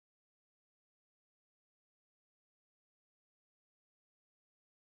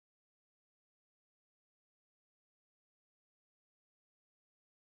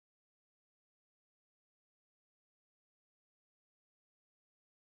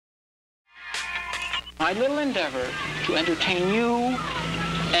My little endeavor to entertain you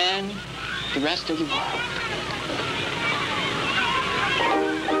and the rest of the world.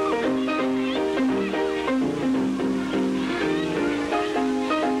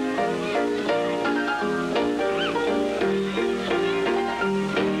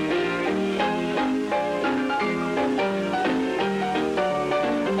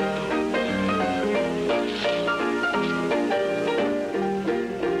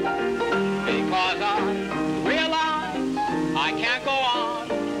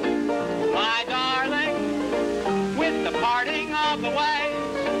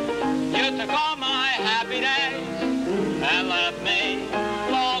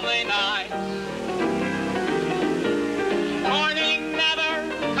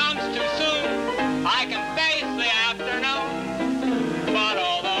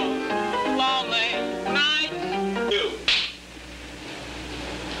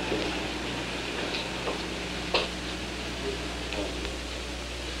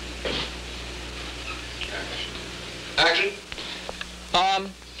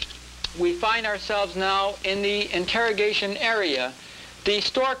 We find ourselves now in the interrogation area. The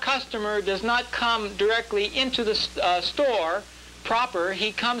store customer does not come directly into the store proper.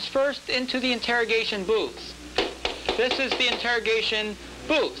 He comes first into the interrogation booth. This is the interrogation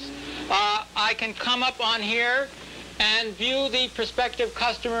booth. I can come up on here and view the prospective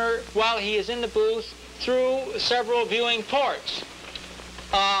customer while he is in the booth through several viewing ports.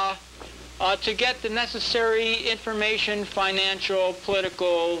 To get the necessary information, financial,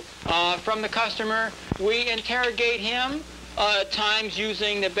 political, from the customer. We interrogate him, at times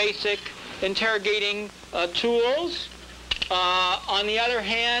using the basic interrogating tools. On the other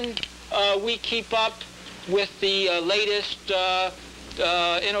hand, we keep up with the latest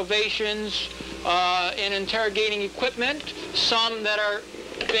innovations in interrogating equipment, some that are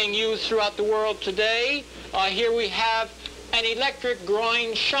being used throughout the world today. Here we have an electric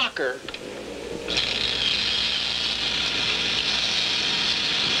groin shocker.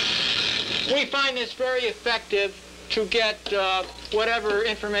 We find this very effective to get whatever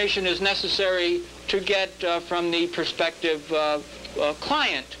information is necessary to get from the prospective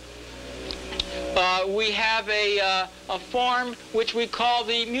client. We have a form which we call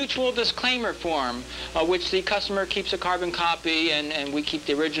the mutual disclaimer form, which the customer keeps a carbon copy and we keep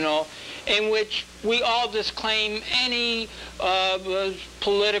the original, in which we all disclaim any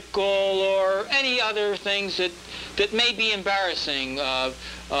political or any other things that may be embarrassing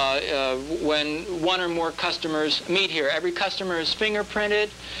when one or more customers meet here. Every customer is fingerprinted.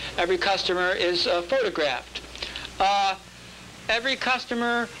 Every customer is photographed. Every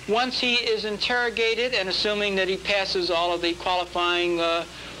customer, once he is interrogated, and assuming that he passes all of the qualifying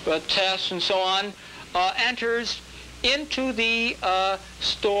tests and so on, enters into the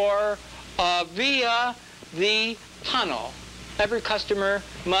store via the tunnel. Every customer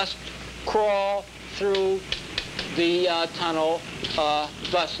must crawl through the tunnel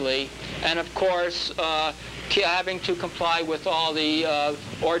thusly, and of course having to comply with all the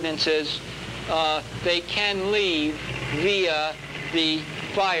ordinances. They can leave via the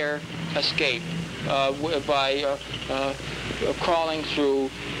fire escape by crawling through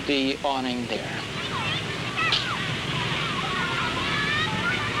the awning there.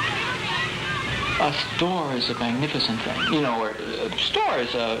 A store is a magnificent thing. You know, a store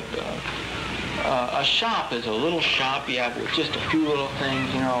is a shop is a little shop. You have just a few little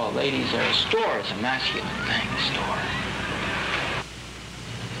things, you know, ladies there. A store is a masculine thing, a store.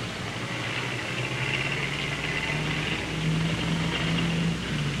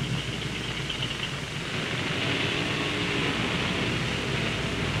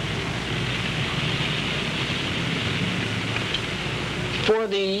 For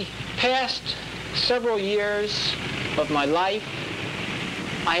the past several years of my life,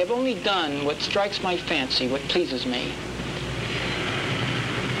 I have only done what strikes my fancy, what pleases me.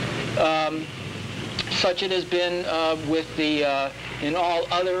 Such it has been with the, in all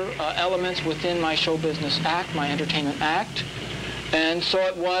other elements within my show business act, my entertainment act. And so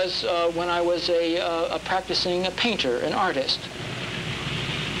it was when I was a practicing painter, an artist.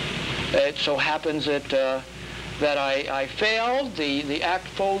 It so happens that I failed, the act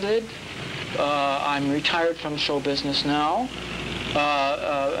folded. I'm retired from show business now,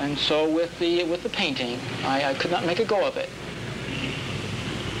 and so with the painting, I could not make a go of it.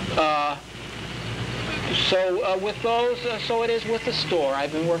 So with those, so it is with the store.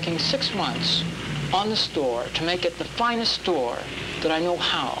 I've been working 6 months on the store to make it the finest store that I know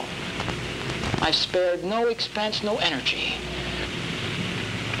how. I've spared no expense, no energy.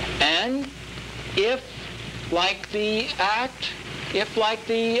 And if, like the act, if like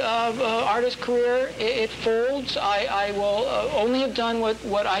the artist career, it folds, I will only have done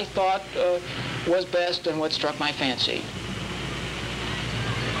what I thought was best and what struck my fancy.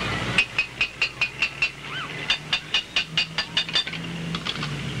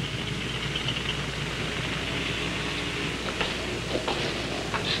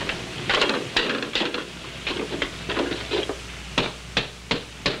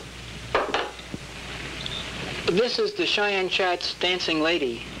 This is the Cheyanne Schatz Dancing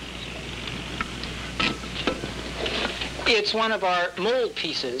Lady. It's one of our mold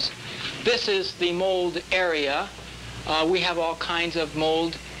pieces. This is the mold area. We have all kinds of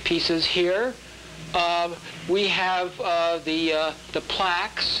mold pieces here. We have the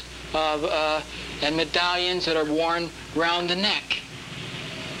plaques and medallions that are worn round the neck.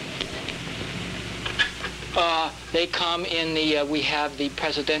 They come in the, we have the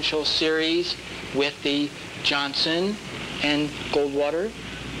presidential series with the Johnson and Goldwater,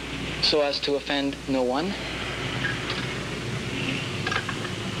 so as to offend no one.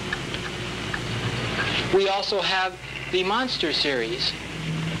 We also have the Monster series,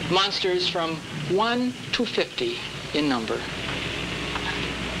 monsters from 1 to 50 in number.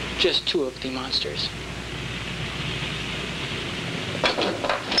 Just 2 of the monsters.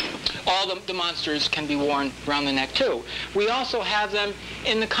 All the monsters can be worn around the neck too. We also have them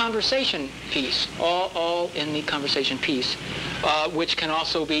in the conversation piece, all in the conversation piece, which can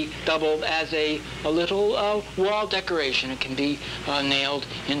also be doubled as a little wall decoration. It can be nailed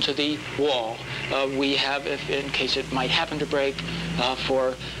into the wall. We have, if in case it might happen to break,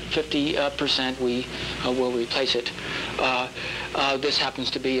 for 50% we will replace it. This happens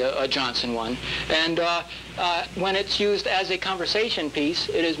to be a Johnson one. And when it's used as a conversation piece,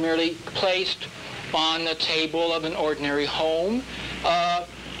 it is merely placed on the table of an ordinary home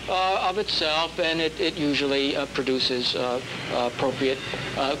of itself, and it usually produces appropriate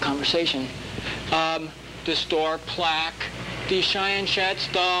conversation. The store plaque, the Cheyanne Schatz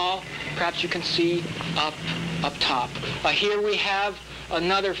doll, perhaps you can see up top. Here we have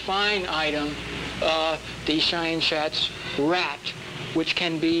another fine item, the Cheyanne Schatz rat, which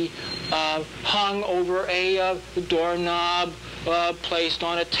can be hung over a doorknob, placed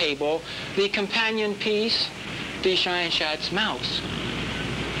on a table. The companion piece, the Cheyanne Schatz mouse,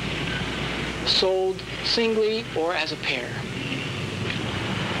 sold singly or as a pair.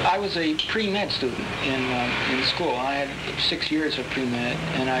 I was a pre-med student in school. I had 6 years of pre-med,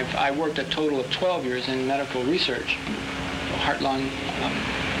 and I worked a total of 12 years in medical research, heart-lung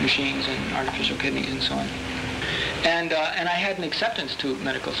machines and artificial kidneys and so on. And I had an acceptance to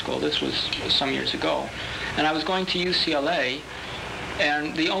medical school. This was some years ago. And I was going to UCLA,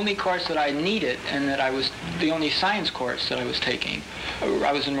 and the only course that I needed, and that the only science course that I was taking,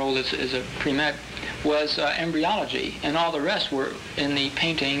 I was enrolled as a pre-med, was embryology, and all the rest were in the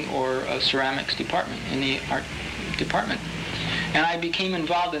painting or ceramics department, in the art department. And I became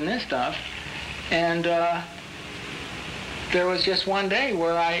involved in this stuff, and there was just one day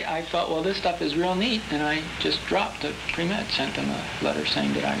where I felt, well, this stuff is real neat, and I just dropped the pre-med, sent them a letter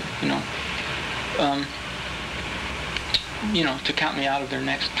saying that to count me out of their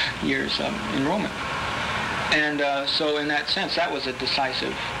next year's enrollment. And so in that sense, that was a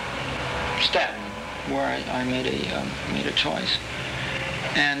decisive step where I made a choice.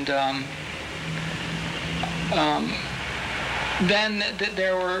 And then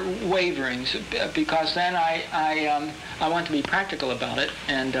there were waverings, because then I wanted to be practical about it,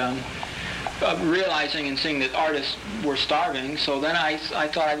 and realizing and seeing that artists were starving, so then I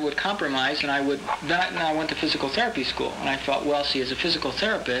thought I would compromise, and then I went to physical therapy school, and I thought, well, see, as a physical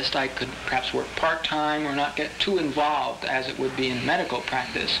therapist, I could perhaps work part-time or not get too involved as it would be in medical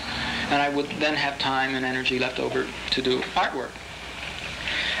practice, and I would then have time and energy left over to do artwork.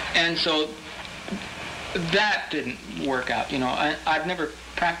 And so that didn't work out. I've never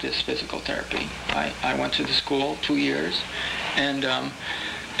practiced physical therapy. I went to the school 2 years, and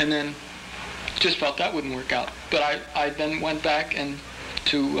then just felt that wouldn't work out. But I then went back, and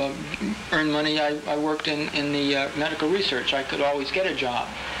to earn money, I worked in the medical research. I could always get a job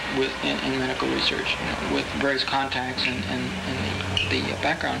in medical research, with various contacts and the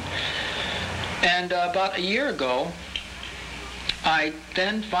background. And about a year ago, I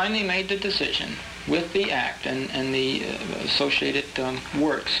then finally made the decision, with the act and the associated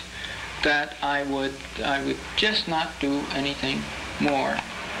works, that I would just not do anything more,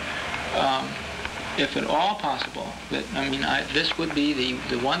 if at all possible. That this would be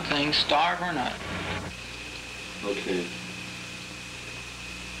the one thing, starve or not. Okay.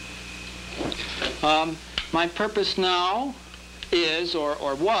 My purpose now is,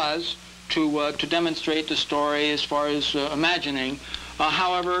 or was, to demonstrate the story as far as imagining.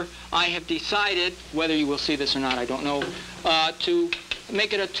 However, I have decided, whether you will see this or not, I don't know, to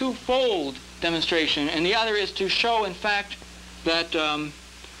make it a twofold demonstration. And the other is to show, in fact, that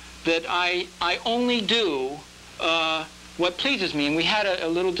that I only do what pleases me. And we had a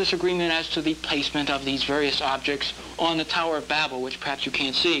little disagreement as to the placement of these various objects on the Tower of Babel, which perhaps you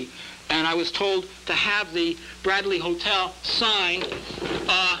can't see. And I was told to have the Bradley Hotel sign in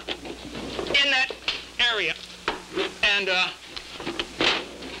that area. And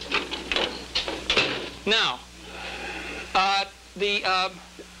now, I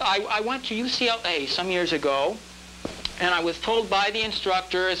went to UCLA some years ago, and I was told by the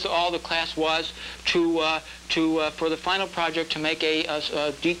instructor, as all the class was, for the final project to make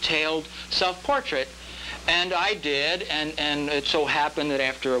a detailed self-portrait. And I did, and it so happened that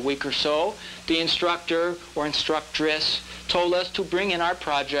after a week or so, the instructor or instructress told us to bring in our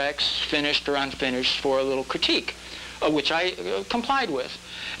projects, finished or unfinished, for a little critique, which I complied with.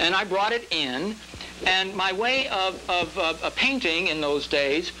 And I brought it in, and my way of painting in those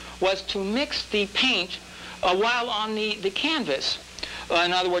days was to mix the paint while on the canvas.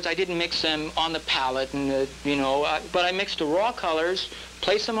 In other words, I didn't mix them on the palette, and but I mixed the raw colors,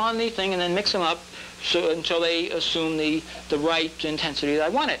 place them on the thing, and then mix them up until they assume the right intensity that I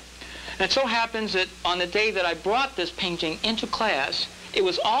wanted. And it so happens that on the day that I brought this painting into class, it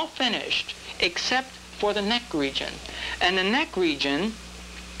was all finished except for the neck region. And the neck region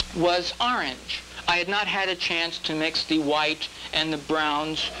was orange. I had not had a chance to mix the white and the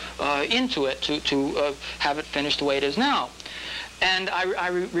browns into it to have it finished the way it is now. And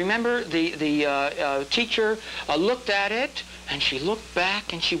I remember the teacher looked at it, and she looked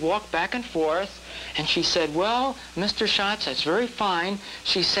back, and she walked back and forth, and she said, "Well, Mr. Schatz, that's very fine."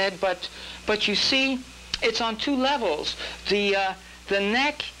 She said, but you see, it's on two levels. The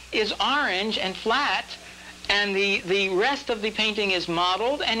neck is orange and flat, and the rest of the painting is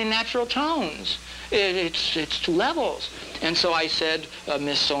modeled and in natural tones. It's two levels. And so I said,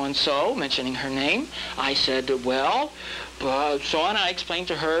 Miss So-and-so, mentioning her name, I said, well, so on. I explained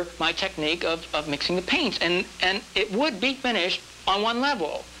to her my technique of mixing the paints. And it would be finished on one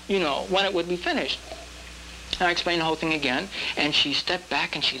level, when it would be finished. And I explained the whole thing again, and she stepped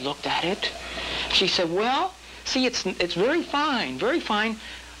back and she looked at it. She said, well, see, it's very fine,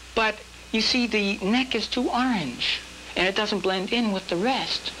 but you see, the neck is too orange, and it doesn't blend in with the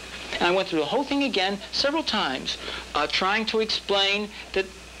rest. And I went through the whole thing again several times, trying to explain that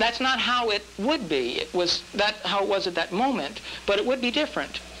that's not how it would be. It was how it was at that moment, but it would be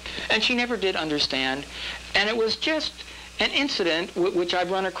different. And she never did understand. And it was just an incident which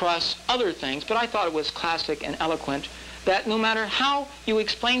I've run across other things, but I thought it was classic and eloquent, that no matter how you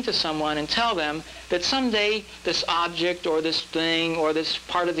explain to someone and tell them that someday this object or this thing or this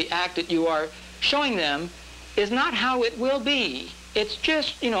part of the act that you are showing them is not how it will be. It's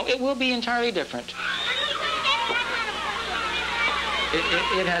just, it will be entirely different.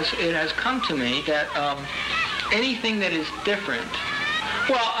 It has come to me that anything that is different,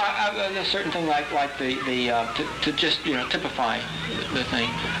 well, a certain thing like to just typify the thing.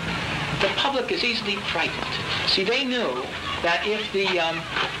 The public is easily frightened. See, they knew that if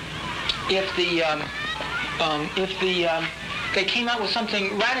they came out with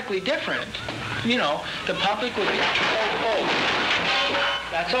something radically different, the public would be,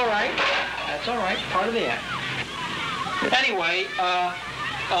 that's all right, part of the act. Anyway,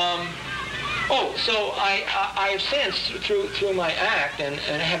 so I have sensed through my act and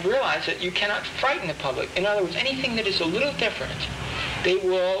have realized that you cannot frighten the public. In other words, anything that is a little different, they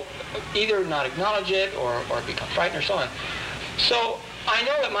will either not acknowledge it or become frightened or so on. So I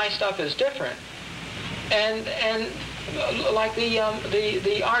know that my stuff is different, and like the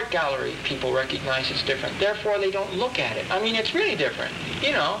art gallery people recognize it's different. Therefore, they don't look at it. I mean, it's really different,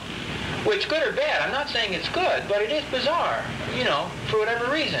 which good or bad. I'm not saying it's good, but it is bizarre, for whatever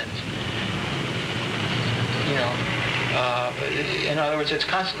reasons. In other words, it's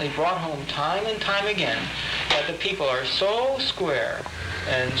constantly brought home time and time again that the people are so square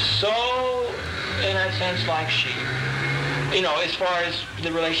and so, in a sense, like sheep. As far as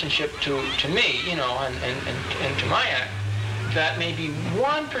the relationship to me, and to my act, that maybe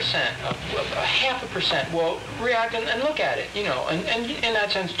 1%, a half a percent will react and look at it, and in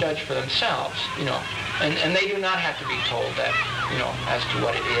that sense judge for themselves, and they do not have to be told that, as to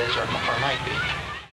what it is or might be.